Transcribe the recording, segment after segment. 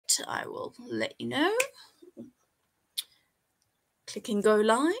I will let you know. Click and go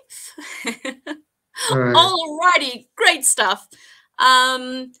live. Alrighty, great stuff.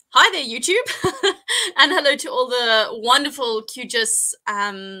 Hi there, YouTube, and hello to all the wonderful QGIS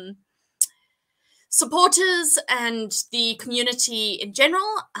supporters and the community in general.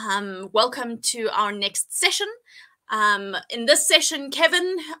 Welcome to our next session. In this session,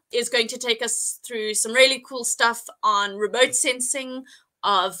 Kevin is going to take us through some really cool stuff on remote sensing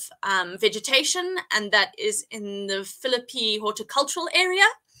of vegetation, and that is in the Philippi Horticultural Area.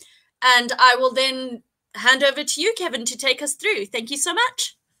 And I will then hand over to you, Kevin, to take us through. Thank you so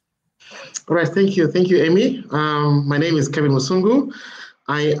much. All right, thank you, Amy. My name is Kevin Musungu.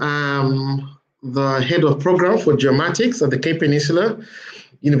 I am the head of program for geomatics at the Cape Peninsula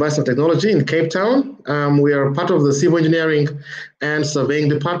University of Technology in Cape Town. We are part of the civil engineering and surveying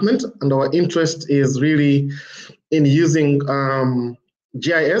department, and our interest is really in using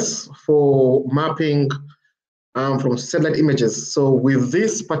GIS for mapping from satellite images. So with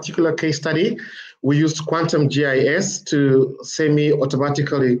this particular case study, we used quantum GIS to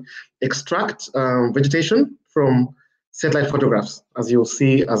semi-automatically extract vegetation from satellite photographs, as you'll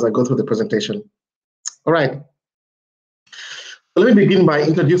see as I go through the presentation. All right. So let me begin by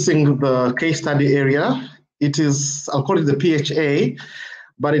introducing the case study area. It is, I'll call it the PHA,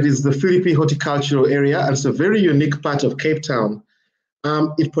 but it is the Philippi Horticultural Area, and it's a very unique part of Cape Town.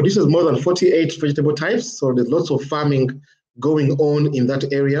 It produces more than 48 vegetable types, so there's lots of farming going on in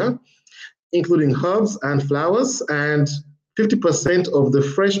that area, including herbs and flowers, and 50% of the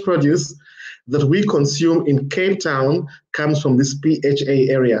fresh produce that we consume in Cape Town comes from this PHA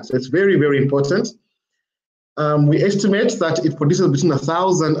area. So it's very, very important. We estimate that it produces between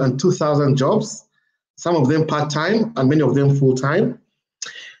 1,000 and 2,000 jobs, some of them part-time and many of them full-time.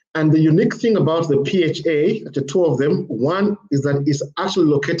 And the unique thing about the PHA, the two of them, one is that it's actually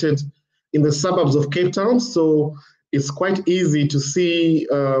located in the suburbs of Cape Town, so it's quite easy to see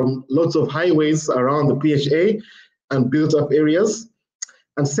lots of highways around the PHA and built-up areas.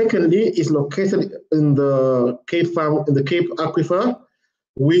 And secondly, it's located in the Cape Aquifer,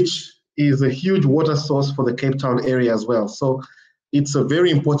 which is a huge water source for the Cape Town area as well. So it's a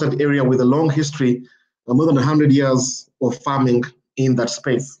very important area with a long history, more than 100 years of farming in that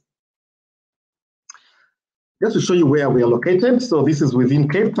space. Just to show you where we are located, so this is within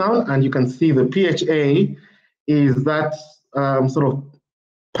Cape Town, and you can see the PHA is that sort of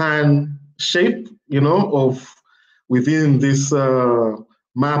pan shape, of within this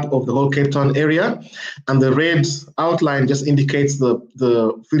map of the whole Cape Town area. And the red outline just indicates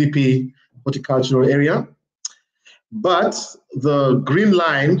the Philippi Horticultural Area. But the green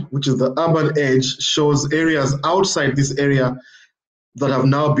line, which is the urban edge, shows areas outside this area that have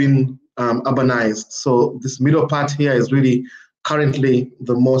now been urbanized. So this middle part here is really currently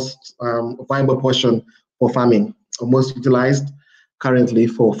the most viable portion for farming, or most utilized currently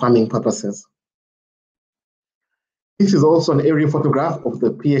for farming purposes. This is also an aerial photograph of the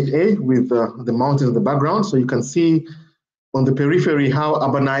PHA with the mountains in the background. So you can see on the periphery how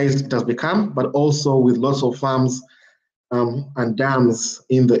urbanized it has become, but also with lots of farms and dams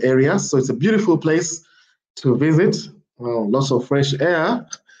in the area. So it's a beautiful place to visit, lots of fresh air,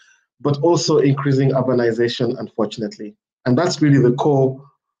 but also increasing urbanization, unfortunately. And that's really the core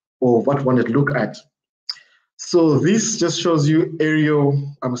of what we wanted to look at. So this just shows you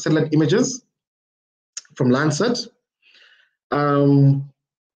aerial satellite images from Landsat,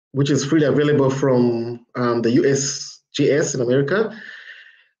 which is freely available from the USGS in America.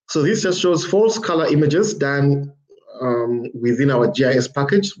 So this just shows false color images done within our GIS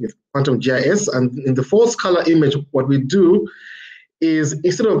package with quantum GIS. And in the false color image, what we do is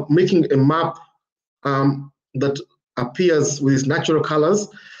instead of making a map that appears with natural colors,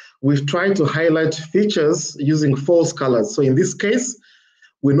 we've tried to highlight features using false colors. So in this case,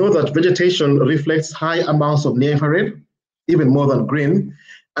 we know that vegetation reflects high amounts of near-infrared, even more than green.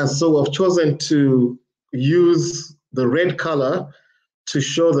 And so we've chosen to use the red color to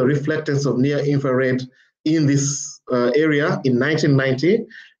show the reflectance of near-infrared in this area in 1990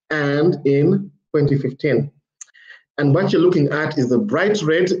 and in 2015. And what you're looking at is the bright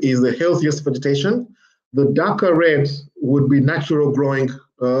red is the healthiest vegetation. The darker red would be natural growing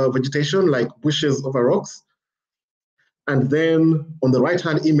vegetation like bushes over rocks. And then on the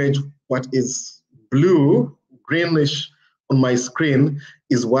right-hand image, what is blue, greenish on my screen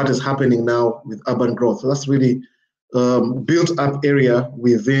is what is happening now with urban growth. So that's really built up area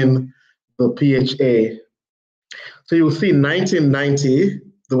within the PHA. So you'll see in 1990,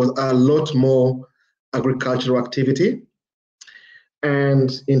 there was a lot more agricultural activity.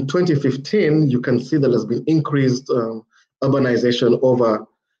 And in 2015, you can see there has been increased urbanization over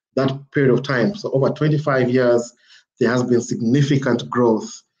that period of time. So over 25 years, there has been significant growth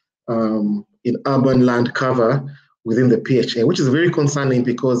in urban land cover within the PHA, which is very concerning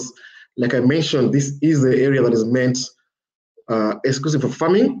because, like I mentioned, this is the area that is meant exclusive for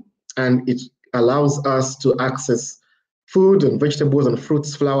farming, and it allows us to access food and vegetables and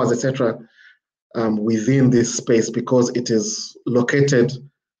fruits, flowers, etc. Within this space because it is located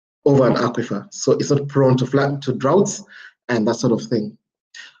over an aquifer. So it's not prone to droughts and that sort of thing.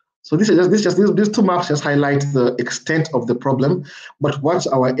 So these two maps just highlight the extent of the problem. But what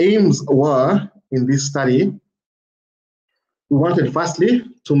our aims were in this study, we wanted firstly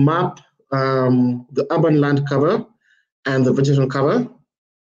to map the urban land cover and the vegetation cover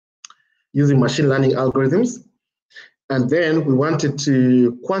using machine learning algorithms. And then we wanted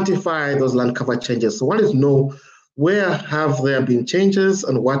to quantify those land cover changes. So we wanted to know where have there been changes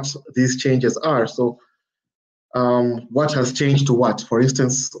and what these changes are. So what has changed to what? For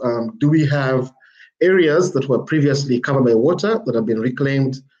instance, do we have areas that were previously covered by water that have been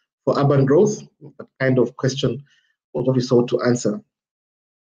reclaimed for urban growth? That kind of question was what we sought to answer.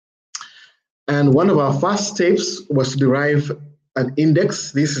 And one of our first steps was to derive an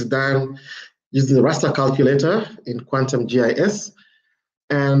index. This is done using the raster calculator in quantum GIS.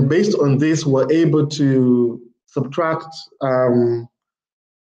 And based on this, we're able to subtract, to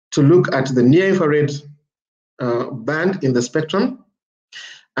look at the near infrared band in the spectrum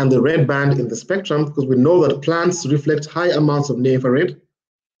and the red band in the spectrum, because we know that plants reflect high amounts of near infrared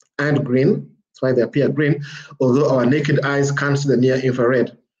and green. That's why they appear green, although our naked eyes can't see the near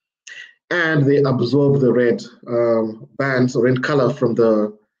infrared. And they absorb the red bands or red color from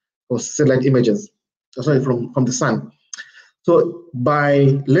the satellite images, sorry, from the sun. So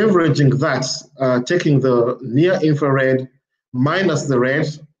by leveraging that, taking the near infrared minus the red,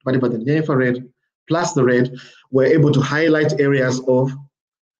 divided by the near infrared plus the red, we're able to highlight areas of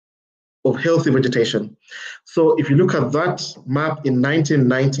healthy vegetation. So if you look at that map in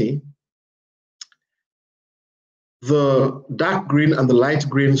 1990, the dark green and the light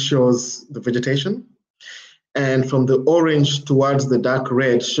green shows the vegetation. And from the orange towards the dark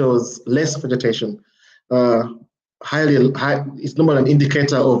red shows less vegetation. It's normally an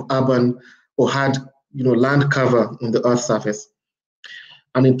indicator of urban or hard, land cover on the Earth's surface.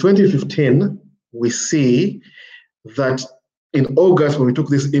 And in 2015, we see that in August, when we took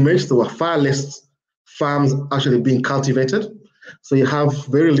this image, there were far less farms actually being cultivated. So you have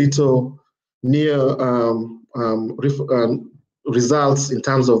very little near results in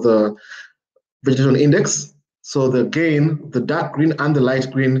terms of the vegetation index. So the dark green and the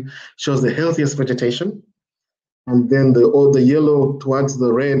light green shows the healthiest vegetation. And then the yellow towards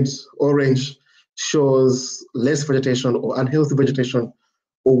the red, orange shows less vegetation or unhealthy vegetation,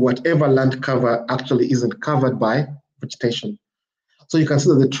 or whatever land cover actually isn't covered by vegetation. So you can see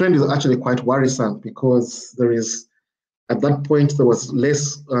that the trend is actually quite worrisome because at that point, there was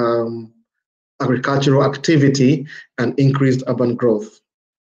less agricultural activity and increased urban growth.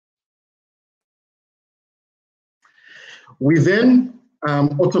 We then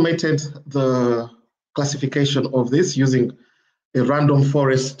automated the classification of this using a random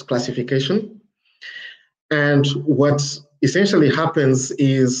forest classification. And what essentially happens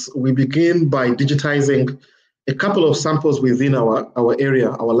is we begin by digitizing a couple of samples within our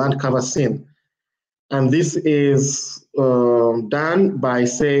area, our land cover scene. And this is done by,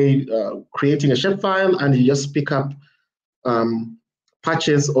 say, creating a shapefile, and you just pick up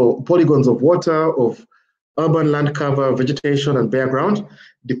patches or polygons of water, of urban land cover, vegetation, and bare ground,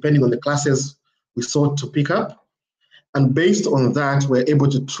 depending on the classes we sought to pick up. And based on that, we're able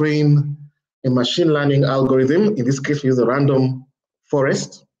to train a machine learning algorithm. In this case, we use a random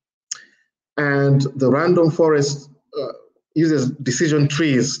forest. And the random forest uses decision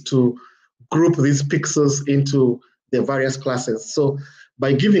trees to group these pixels into their various classes. So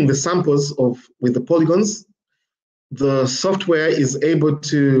by giving the samples with the polygons, the software is able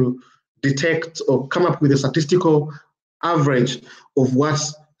to detect or come up with a statistical average of what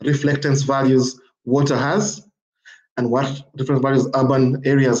reflectance values water has and what different values urban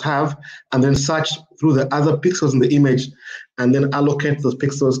areas have, and then search through the other pixels in the image and then allocate those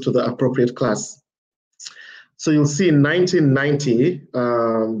pixels to the appropriate class. So you'll see in 1990,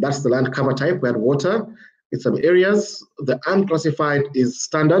 that's the land cover type. We had water in some areas. The unclassified is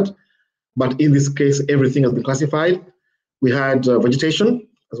standard, but in this case, everything has been classified. We had vegetation,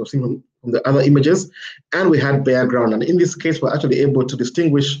 as we've seen from the other images, and we had bare ground. And in this case, we're actually able to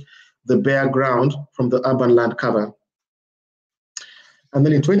distinguish the bare ground from the urban land cover. And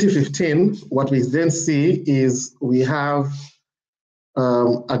then in 2015, what we then see is we have,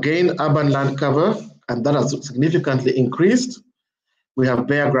 again, urban land cover, and that has significantly increased. we have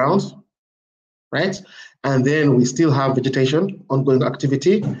bare ground, right? And then we still have vegetation, ongoing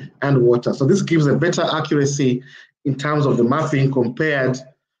activity, and water. So this gives a better accuracy in terms of the mapping compared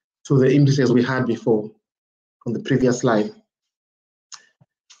to the indices we had before on the previous slide.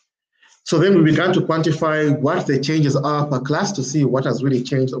 So then we began to quantify what the changes are per class to see what has really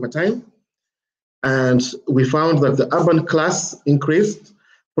changed over time. And we found that the urban class increased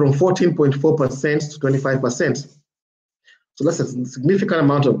from 14.4% to 25%. So that's a significant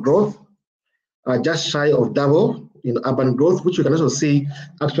amount of growth, just shy of double in urban growth, which you can also see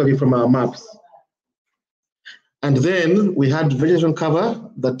actually from our maps. And then we had vegetation cover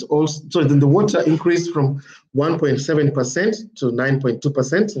that also, so then the water increased from 1.7% to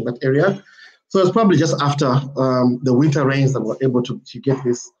 9.2% in that area. So it's probably just after the winter rains that we're able to get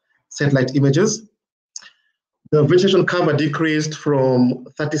these satellite images. The vegetation cover decreased from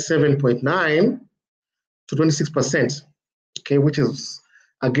 37.9 to 26%, okay, which is,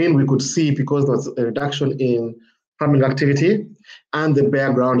 again, we could see because there was a reduction in farming activity and the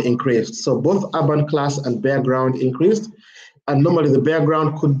bare ground increased. So both urban class and bare ground increased. And normally the bare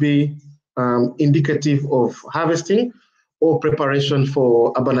ground could be indicative of harvesting or preparation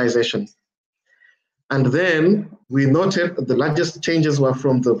for urbanization. And then we noted that the largest changes were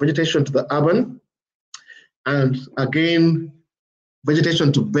from the vegetation to the urban, and again,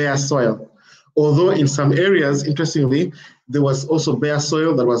 vegetation to bare soil. Although in some areas, interestingly, there was also bare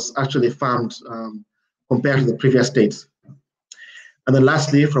soil that was actually farmed compared to the previous states. And then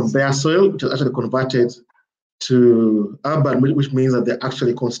lastly, from bare soil, which is actually converted to urban, which means that they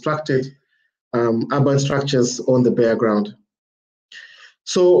actually constructed urban structures on the bare ground.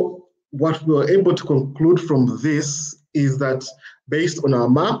 So what we were able to conclude from this is that based on our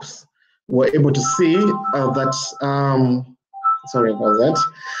maps, we're able to see that, sorry about that,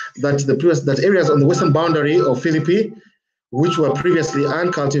 that areas on the western boundary of Philippi, which were previously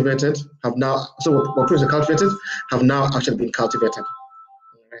uncultivated, have now, so were previously cultivated, have now actually been cultivated.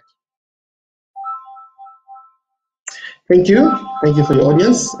 Right. Thank you. Thank you for your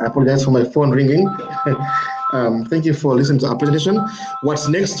audience. I apologize for my phone ringing. Thank you for listening to our presentation. What's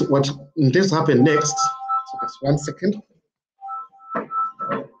next, what intends to happen next, so just 1 second.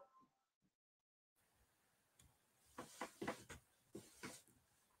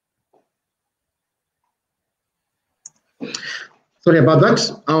 Sorry about that.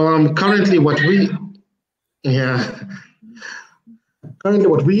 Currently what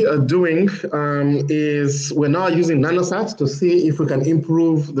we are doing is we're now using nanosats to see if we can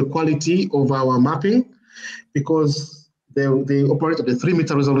improve the quality of our mapping, because they operate at a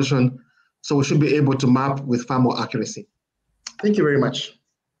 3-meter resolution, so we should be able to map with far more accuracy. Thank you very much.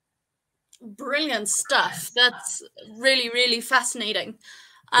 Brilliant stuff. That's really, really fascinating.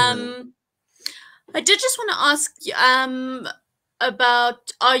 I did just want to ask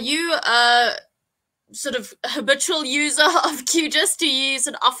about, are you a sort of habitual user of QGIS? Do you use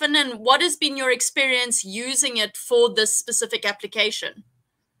it often? And what has been your experience using it for this specific application?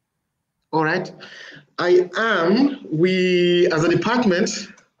 All right. I am. We, as a department,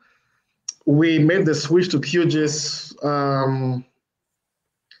 we made the switch to QGIS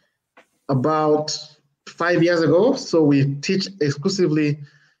about 5 years ago. So we teach exclusively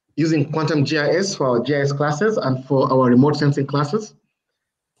using quantum GIS for our GIS classes and for our remote sensing classes.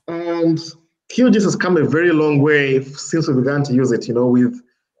 And QGIS has come a very long way since we began to use it. You know, with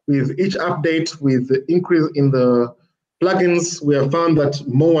each update, with the increase in the plugins, we have found that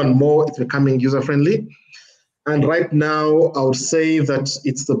more and more it's becoming user-friendly. And right now, I would say that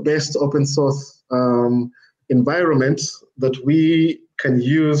it's the best open source environment that we can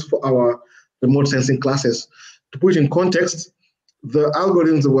use for our remote sensing classes. To put it in context, the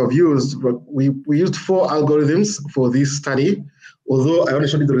algorithms that we've used, we used 4 algorithms for this study, although I only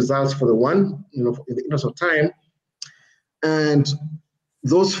showed you the results for the one, you know, in the interest of time. And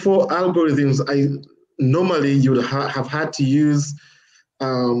those 4 algorithms, normally you would have had to use,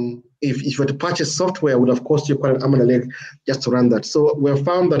 if you were to purchase software, it would have cost you quite an arm and a leg just to run that. So we have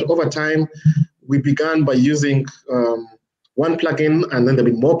found that over time, we began by using one plugin, and then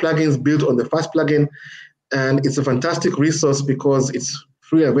there'll be more plugins built on the first plugin. And it's a fantastic resource because it's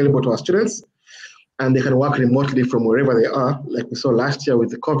freely available to our students, and they can work remotely from wherever they are, like we saw last year with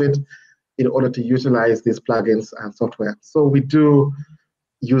the COVID, in order to utilize these plugins and software. So we do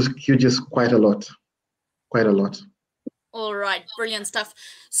use QGIS quite a lot, quite a lot. All right, brilliant stuff.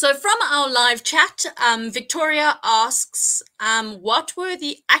 So from our live chat, Victoria asks, what were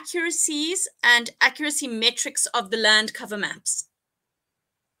the accuracies and accuracy metrics of the land cover maps?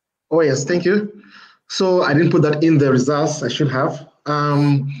 Oh yes, thank you. So I didn't put that in the results. I should have.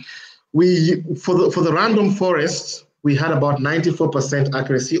 For the random forest, we had about 94%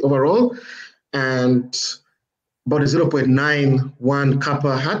 accuracy overall, and about a 0.91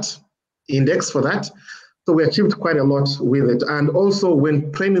 kappa hat index for that. So we achieved quite a lot with it. And also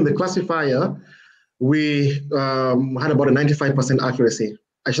when training the classifier, we had about a 95% accuracy.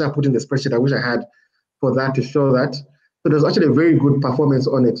 I should have put in the spreadsheet. I wish I had for that to show that. So there's actually a very good performance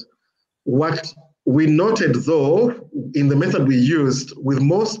on it. What we noted though, in the method we used with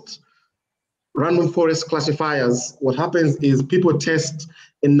most random forest classifiers, what happens is people test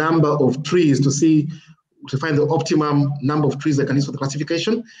a number of trees to find the optimum number of trees they can use for the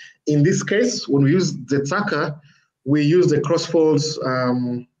classification. In this case, when we use Dzetsaka, we use the crossfolds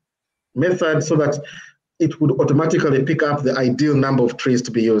method so that it would automatically pick up the ideal number of trees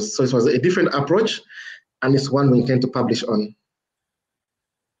to be used. So it was a different approach, and it's one we intend to publish on.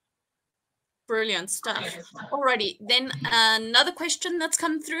 Brilliant stuff. Alrighty, then another question that's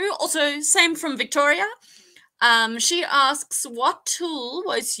come through, also same from Victoria. She asks, what tool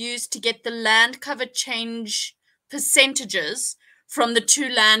was used to get the land cover change percentages from the two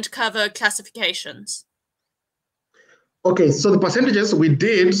land cover classifications? Okay, so the percentages we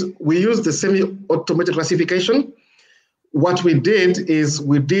used the semi-automatic classification. What we did is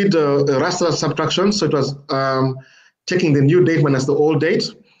we did a raster subtraction, so it was taking the new date minus the old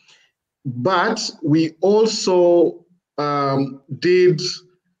date. But we also did,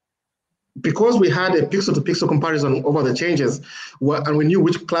 because we had a pixel-to-pixel comparison over the changes, and we knew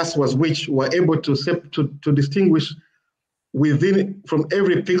which class was which, we were able to distinguish from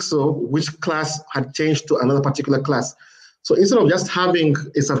every pixel which class had changed to another particular class. So instead of just having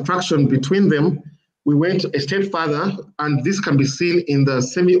a subtraction between them, we went a step further, and this can be seen in the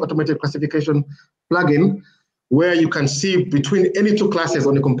semi-automatic classification plugin, where you can see between any two classes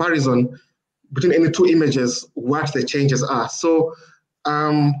on a comparison, between any two images, what the changes are. So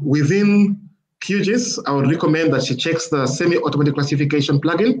within QGIS, I would recommend that she checks the semi-automatic classification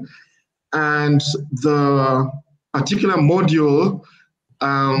plugin, and the particular module,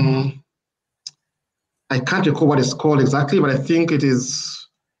 I can't recall what it's called exactly, but I think it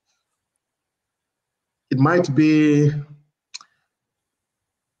might be,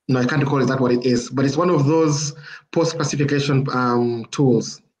 no, I can't recall exactly what it is, but it's one of those post-classification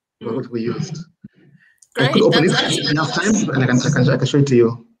tools that we used. Great. I could open it enough time, and I can show it to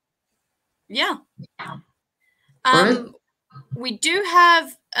you. Yeah. Right. We do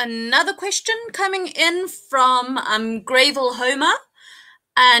have another question coming in from Gravel Homer,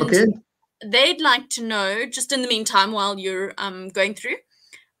 and okay. They'd like to know, just in the meantime while you're going through,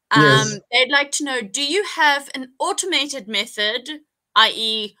 yes. They'd like to know, do you have an automated method,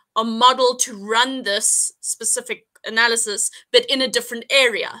 i.e. a model to run this specific analysis, but in a different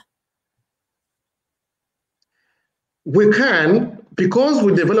area? We can, because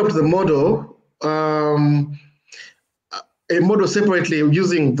we developed the model, a model separately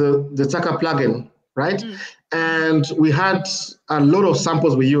using the Dzetsaka plugin, right? And we had a lot of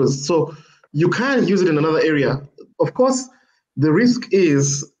samples we used. So you can use it in another area. Of course, the risk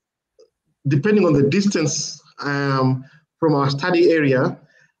is, depending on the distance from our study area,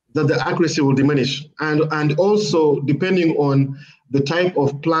 that the accuracy will diminish. And also depending on the type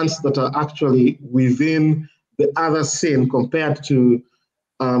of plants that are actually within the other scene compared to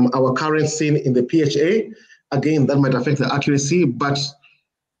our current scene in the PHA, again, that might affect the accuracy. But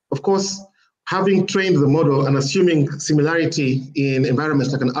of course, having trained the model and assuming similarity in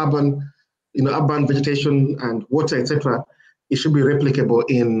environments like an urban vegetation and water, etc., it should be replicable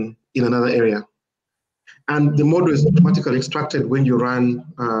in another area. And the model is automatically extracted when you run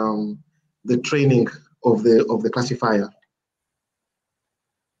the training of the classifier.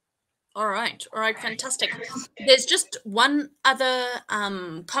 All right, fantastic. There's just one other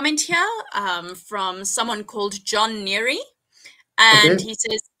comment here from someone called John Neary, and he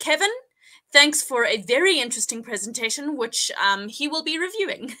says, Kevin, thanks for a very interesting presentation, which he will be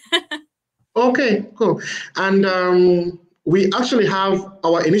reviewing. Okay, cool. And we actually have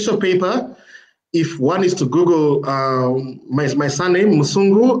our initial paper. If one is to Google my surname,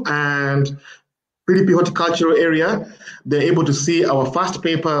 Musungu, and Philippi Horticultural Area, they're able to see our first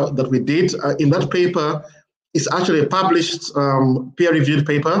paper that we did. In that paper, it's actually a published peer-reviewed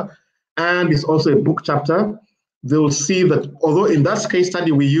paper, and it's also a book chapter. They'll see that although in that case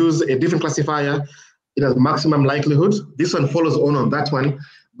study we use a different classifier, it has maximum likelihood. This one follows on that one,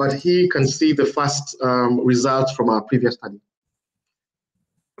 but he can see the first results from our previous study.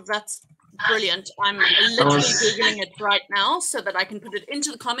 That's brilliant. I'm literally Googling it right now so that I can put it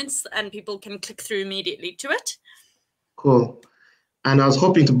into the comments and people can click through immediately to it. Cool. And I was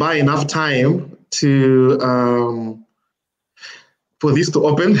hoping to buy enough time to for this to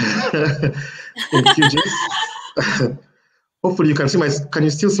open in QGIS. Hopefully you can see can you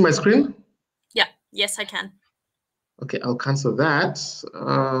still see my screen? Yeah, yes, I can. Okay, I'll cancel that.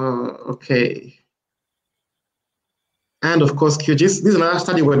 Okay. And of course, QGIS. This is another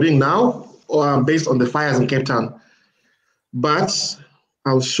study we're doing now based on the fires in Cape Town. But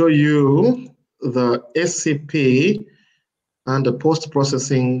I'll show you the SCP and the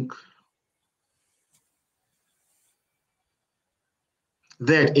post-processing.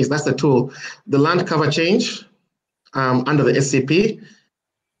 There it is, that's the tool. The land cover change under the SCP.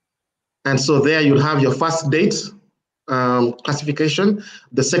 And so there you'll have your first date classification,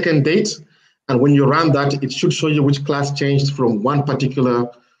 the second date, and when you run that, it should show you which class changed from one particular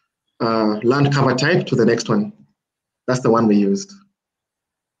land cover type to the next one. That's the one we used.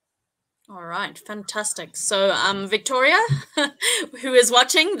 All right, fantastic. So Victoria, who is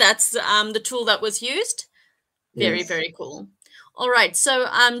watching, that's the tool that was used. Very, Yes. very cool. All right, so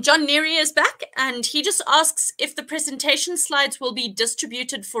John Neary is back, and he just asks if the presentation slides will be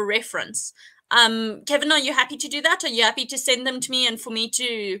distributed for reference. Kevin, are you happy to do that? Are you happy to send them to me and for me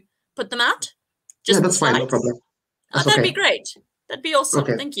to put them out? Just yeah, that's fine, no problem. That's that'd be great. That'd be awesome.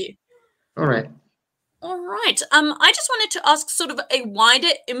 Okay. Thank you. All right. All right. I just wanted to ask sort of a wider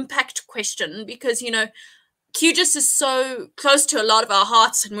impact question because, you know, QGIS is so close to a lot of our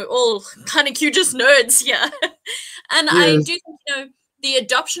hearts and we're all kind of QGIS nerds here. And yes. I do think, you know, the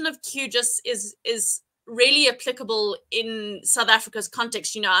adoption of QGIS is really applicable in South Africa's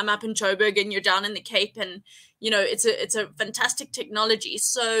context. You know, I'm up in Joburg and you're down in the Cape and, you know, it's a fantastic technology.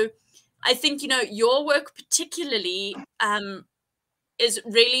 So I think, you know, your work particularly is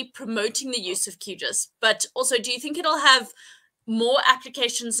really promoting the use of QGIS. But also, do you think it'll have more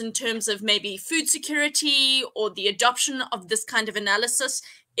applications in terms of maybe food security or the adoption of this kind of analysis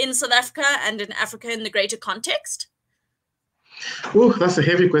in South Africa and in Africa in the greater context? Oh, that's a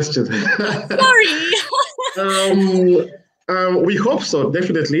heavy question. Sorry. We hope so,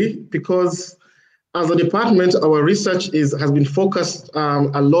 definitely, because as a department, our research has been focused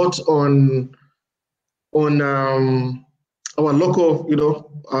a lot on our local, you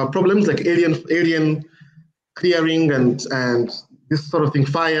know, problems like alien clearing and this sort of thing,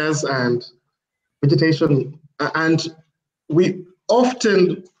 fires and vegetation. And we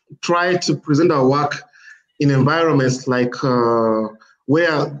often try to present our work in environments like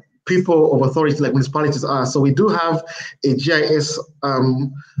where people of authority like municipalities are. So we do have a GIS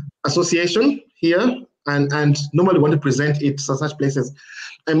association here and normally want to present it to such places.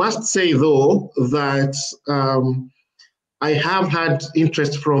 I must say though that I have had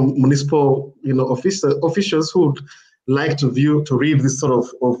interest from municipal, you know, officials who would like to read this sort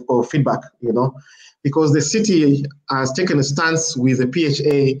of feedback, you know, because the city has taken a stance with the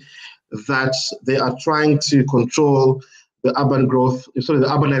PHA that they are trying to control the urban growth, sorry, the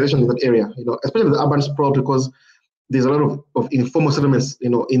urbanization of that area, you know, especially the urban sprawl, because there's a lot of informal settlements, you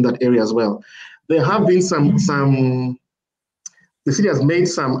know, in that area as well. There have been the city has made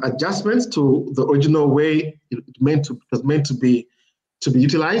some adjustments to the original way it was meant to be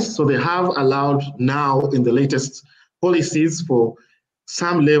utilized. So they have allowed now in the latest policies for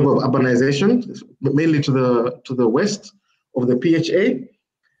some level of urbanization, mainly to the west of the PHA.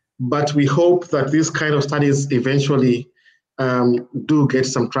 But we hope that these kind of studies eventually do get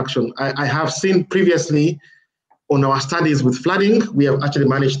some traction. I have seen previously on our studies with flooding, we have actually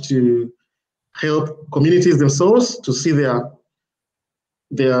managed to help communities themselves to see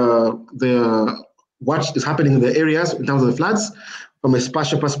what is happening in the areas in terms of the floods from a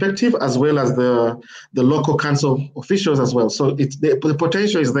spatial perspective, as well as the local council officials as well. So the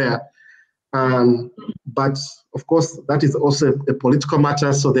potential is there. But of course, that is also a political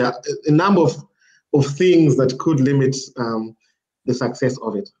matter. So there are a number of things that could limit the success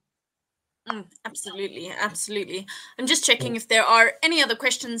of it. Absolutely, absolutely. I'm just checking if there are any other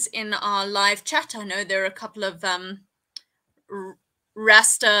questions in our live chat. I know there are a couple of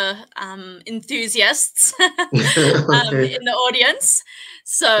Rasta enthusiasts Okay. in the audience.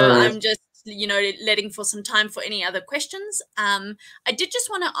 So I'm just, you know, letting for some time for any other questions. I did just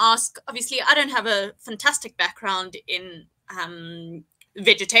want to ask, obviously, I don't have a fantastic background in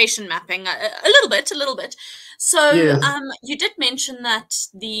vegetation mapping, a little bit. So Yes. You did mention that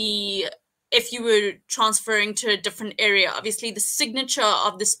if you were transferring to a different area, obviously the signature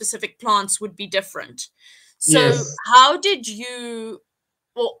of the specific plants would be different. So yes. How did you,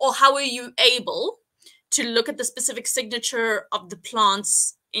 or how were you able to look at the specific signature of the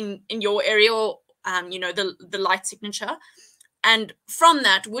plants in your area, you know, the light signature? And from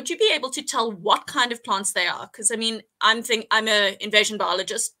that, would you be able to tell what kind of plants they are? Because I mean, I'm an invasion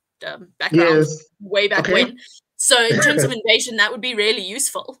biologist background, yes. Way back when. So in terms of invasion, that would be really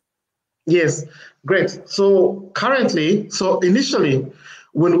useful. Yes, great. So currently, so initially,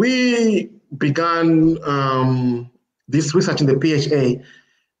 when we began this research in the PHA,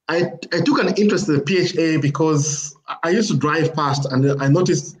 I took an interest in the PHA because I used to drive past and I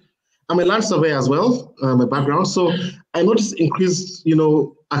noticed, I'm a land surveyor as well, my background. So I noticed increased,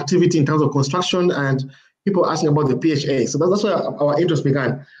 activity in terms of construction and people asking about the PHA. So that's where our interest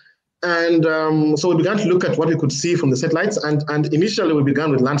began. And so we began to look at what we could see from the satellites. And initially we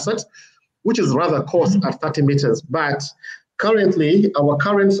began with Landsat, which is rather coarse at 30 meters. But currently, our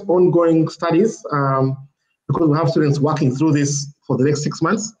current ongoing studies, because we have students working through this for the next 6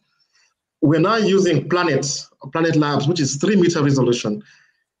 months, we're now using Planet Labs, which is 3-meter resolution.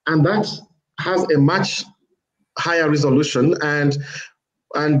 And that has a much higher resolution. And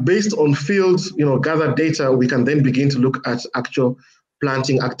based on field, gathered data, we can then begin to look at actual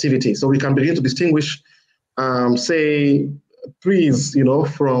planting activity. So we can begin to distinguish, say, trees,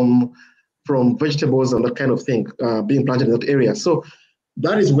 from vegetables and that kind of thing being planted in that area. So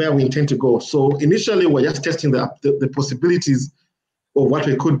that is where we intend to go. So initially, we're just testing the possibilities of what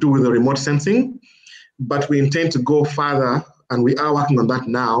we could do with the remote sensing, but we intend to go further, and we are working on that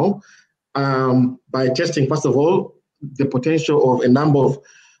now by testing, first of all, the potential of a number of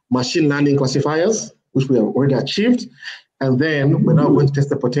machine learning classifiers, which we have already achieved. And then we're now going to test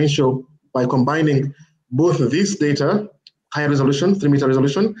the potential by combining both this data, high resolution, 3-meter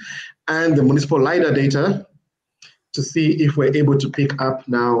resolution, and the municipal LiDAR data to see if we're able to pick up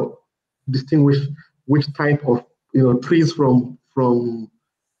now, distinguish which type of trees from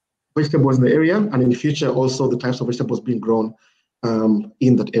vegetables in the area, and in the future also the types of vegetables being grown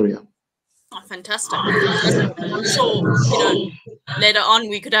in that area. Oh, fantastic. I'm sure, later on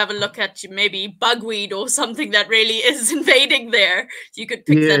we could have a look at maybe bugweed or something that really is invading there. You could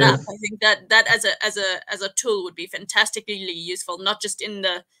pick that up. I think that as a tool would be fantastically useful, not just in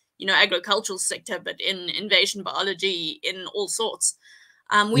the agricultural sector, but in invasion biology in all sorts.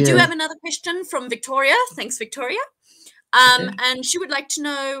 We do have another question from Victoria. Thanks, Victoria. And she would like to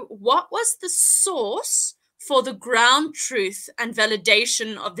know, what was the source for the ground truth and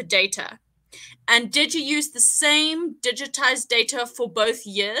validation of the data? And did you use the same digitized data for both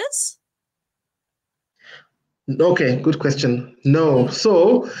years? Okay, good question. No.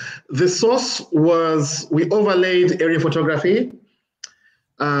 So the source was, we overlaid area photography,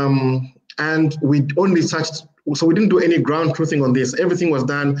 and we only searched, so we didn't do any ground truthing on this. Everything was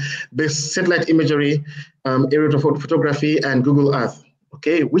done based satellite imagery, aerial photography, and Google Earth,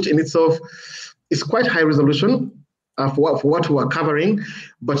 okay, which in itself is quite high resolution for what we are covering.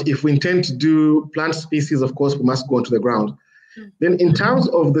 But if we intend to do plant species, of course, we must go onto the ground. Then in terms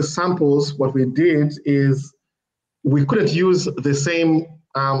of the samples, what we did is we couldn't use the same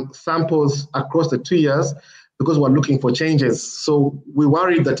samples across the 2 years because we're looking for changes. So we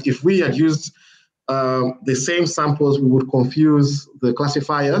worried that if we had used the same samples, we would confuse the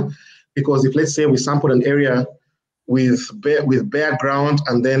classifier, because if, let's say, we sampled an area with bare ground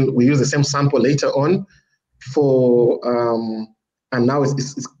and then we use the same sample later on for and now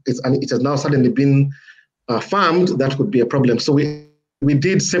it has now suddenly been farmed, that would be a problem. So we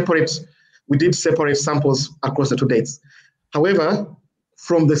did separate samples across the 2 dates. However,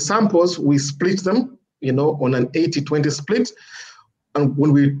 from the samples, we split them, on an 80-20 split. And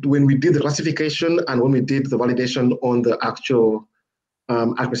when we did the classification and when we did the validation on the actual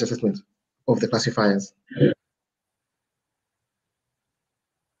accuracy assessment of the classifiers.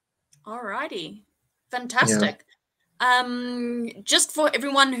 All righty, fantastic. Yeah. Just for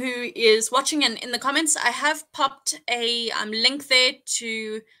everyone who is watching and in the comments, I have popped a link there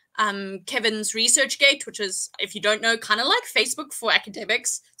to Kevin's ResearchGate, which is, if you don't know, kind of like Facebook for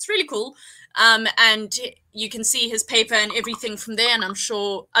academics. It's really cool. And you can see his paper and everything from there, and I'm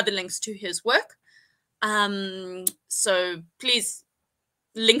sure other links to his work. So please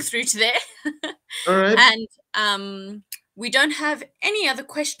link through to there. All right. And we don't have any other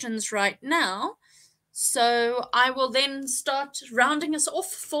questions right now. So I will then start rounding us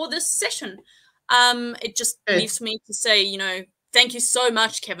off for this session. It just leaves me to say, thank you so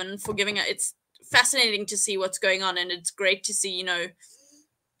much, Kevin, for giving it. It's fascinating to see what's going on, and it's great to see,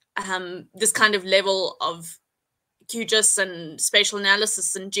 this kind of level of QGIS and spatial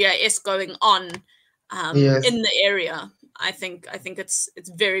analysis and GIS going on in the area. I think it's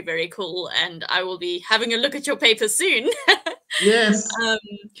very, very cool, and I will be having a look at your paper soon. Yes.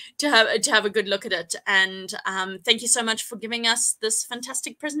 To have a good look at it, and thank you so much for giving us this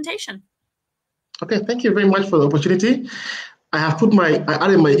fantastic presentation. Okay, thank you very much for the opportunity. I have put I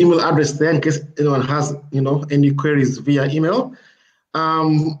added my email address there in case anyone has any queries via email.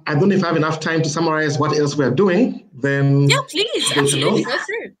 I don't know if I have enough time to summarize what else we are doing. Then yeah, please, absolutely go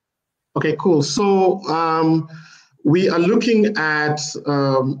through. Okay, cool. So we are looking at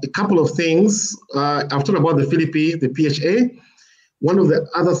a couple of things. I've talked about the Philippi, the PHA. One of the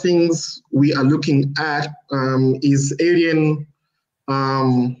other things we are looking at is alien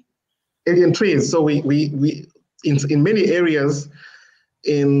trees. So we in many areas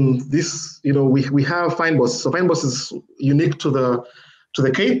in this, we have fine boss. So fine boss is unique to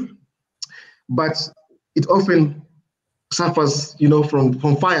the Cape, but it often suffers,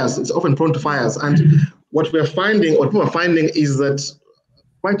 from fires. It's often prone to fires. And what we're finding, or people are finding, is that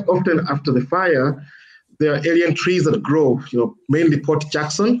quite often after the fire, there are alien trees that grow, mainly Port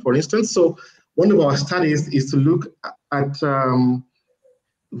Jackson, for instance. So one of our studies is to look at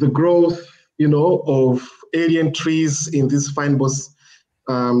the growth, of alien trees in these fine boss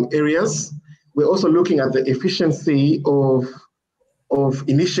areas. We're also looking at the efficiency of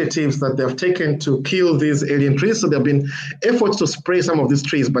initiatives that they have taken to kill these alien trees. So there have been efforts to spray some of these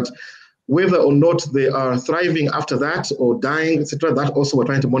trees, but whether or not they are thriving after that or dying, etc., that also we're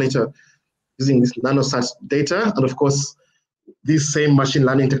trying to monitor using this nanosat data. And of course, these same machine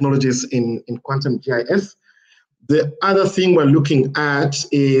learning technologies in quantum GIS. The other thing we're looking at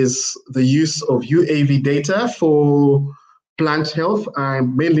is the use of UAV data for plant health,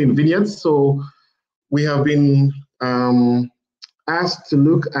 mainly in vineyards. So we have been asked to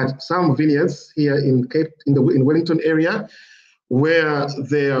look at some vineyards here in Wellington area, where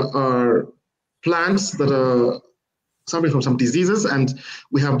there are plants that are suffering from some diseases, and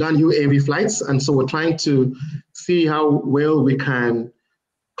we have done UAV flights, and so we're trying to see how well we can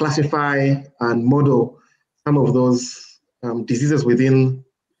classify and model some of those diseases within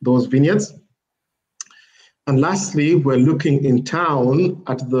those vineyards. And lastly, we're looking in town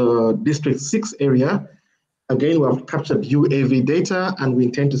at the District 6 area. Again, we have captured UAV data, and we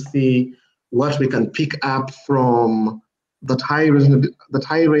intend to see what we can pick up from that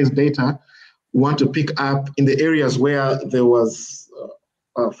high-res data. We want to pick up in the areas where there was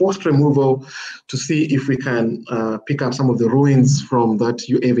forced removal, to see if we can pick up some of the ruins from that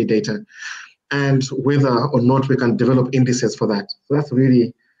UAV data, and whether or not we can develop indices for that. So that's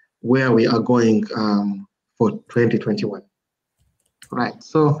really where we are going for 2021. Right,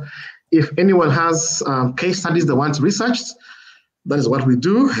 so if anyone has case studies they want researched, that is what we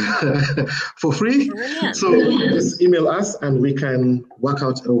do for free. Brilliant. So just email us and we can work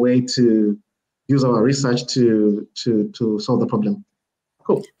out a way to use our research to solve the problem.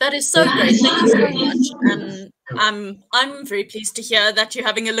 Cool. That is so great. Thank you so much. I'm very pleased to hear that you're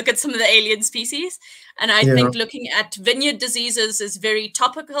having a look at some of the alien species. And I think looking at vineyard diseases is very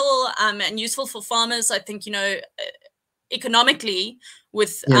topical and useful for farmers. I think, economically,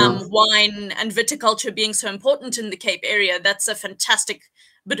 with wine and viticulture being so important in the Cape area, that's a fantastic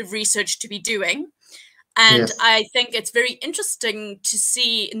bit of research to be doing. And I think it's very interesting to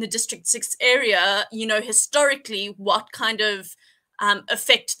see in the District 6 area, historically, what kind of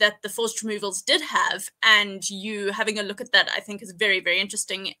effect that the forced removals did have, and you having a look at that, I think, is very, very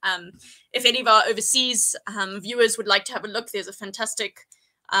interesting. If any of our overseas viewers would like to have a look, there's a fantastic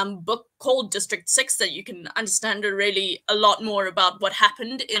book called District 6 that you can understand a lot more about what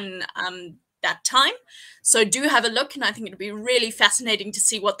happened in that time. So do have a look, and I think it'll be really fascinating to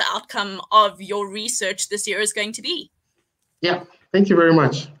see what the outcome of your research this year is going to be. Yeah, thank you very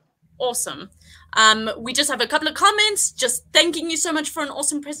much. Awesome. We just have a couple of comments, just thanking you so much for an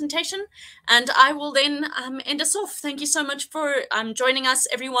awesome presentation. And I will then end us off. Thank you so much for joining us,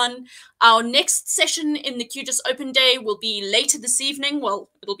 everyone. Our next session in the QGIS Open Day will be later this evening. Well,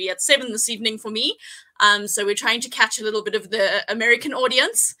 it'll be at 7 this evening for me. So we're trying to catch a little bit of the American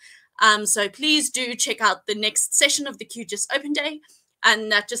audience. So please do check out the next session of the QGIS Open Day.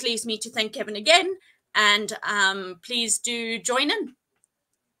 And that just leaves me to thank Kevin again. And please do join in.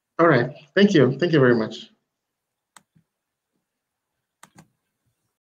 All right. Thank you. Thank you very much.